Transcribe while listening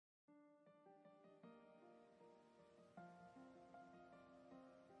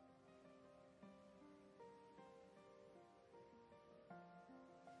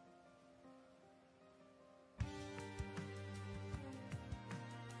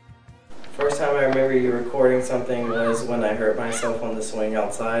First time I remember you recording something was when I hurt myself on the swing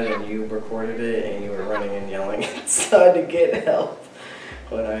outside and you recorded it and you were running and yelling outside to get help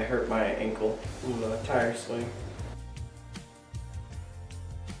when I hurt my ankle on the tire swing.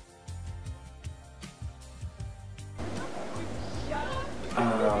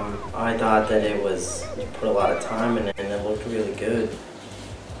 I thought that it was, you put a lot of time in it and it looked really good.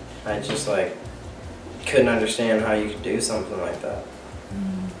 I just like couldn't understand how you could do something like that.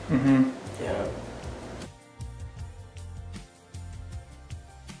 Mm-hmm. Yeah.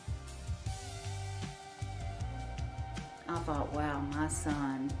 I thought, wow, my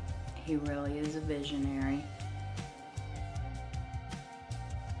son, he really is a visionary.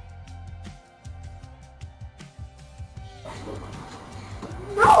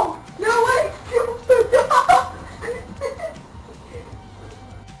 No! No way!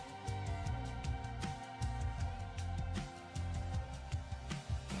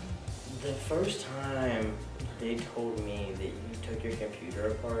 The first time they told me that you took your computer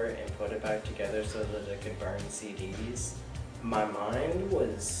apart and put it back together so that it could burn CDs, my mind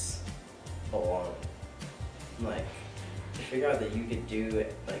was blown. Like, to figure out that you could do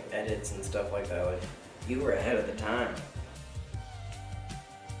like edits and stuff like that, like, you were ahead of the time.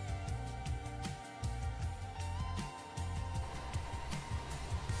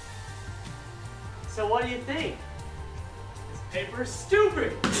 So what do you think? This paper's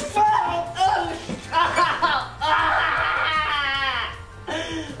stupid!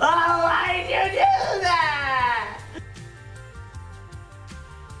 Oh, why did you do that?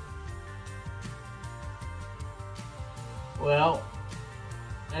 Well,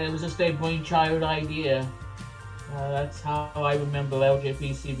 it was just a brainchild idea. That's how I remember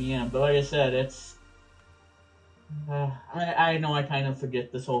LJPCBM. But like I said, it's... I know I kind of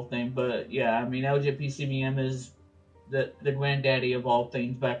forget this whole thing, but yeah, I mean, LJPCBM is the granddaddy of all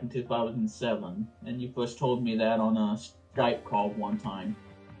things back in 2007. And you first told me that on a Skype call one time.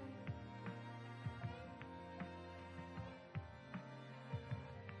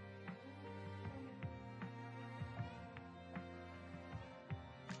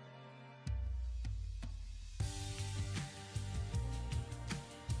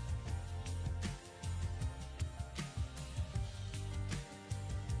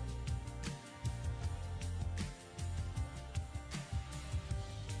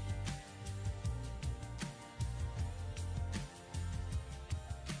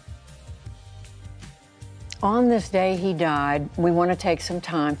 On this day he died, we want to take some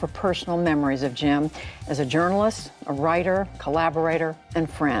time for personal memories of Jim as a journalist, a writer, collaborator, and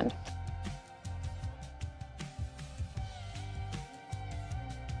friend.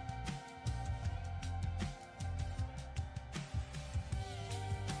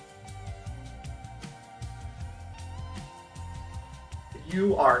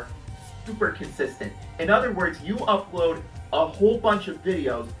 You are super consistent. In other words, you upload a whole bunch of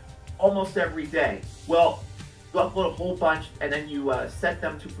videos almost every day. Well, you upload a whole bunch and then you set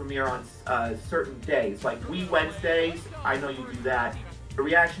them to premiere on certain days, like Wednesdays. I know you do that. The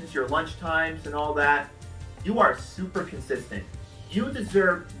reactions, your lunch times and all that. You are super consistent. You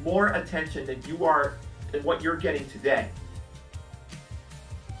deserve more attention than what you're getting today.